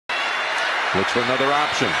Looks for another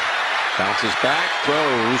option. Bounces back,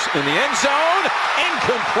 throws in the end zone.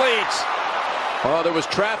 Incomplete. Oh, there was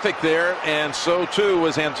traffic there, and so too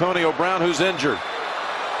was Antonio Brown, who's injured.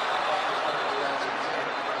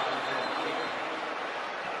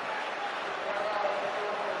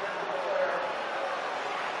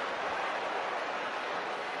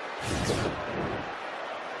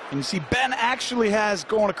 And you see Ben actually has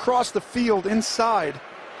going across the field inside.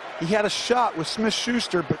 He had a shot with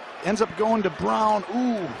Smith-Schuster, but ends up going to Brown.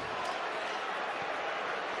 Ooh.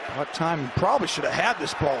 What time? He probably should have had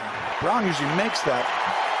this ball. Brown usually makes that.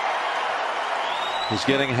 He's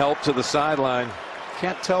getting help to the sideline.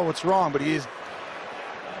 Can't tell what's wrong, but he is.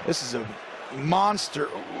 This is a monster.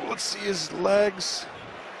 Ooh, let's see his legs.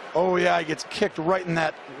 Oh yeah, he gets kicked right in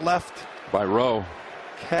that left by Rowe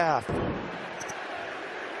calf.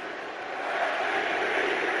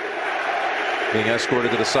 Being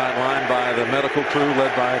escorted to the sideline by the medical crew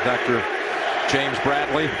led by Dr. James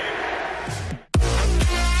Bradley.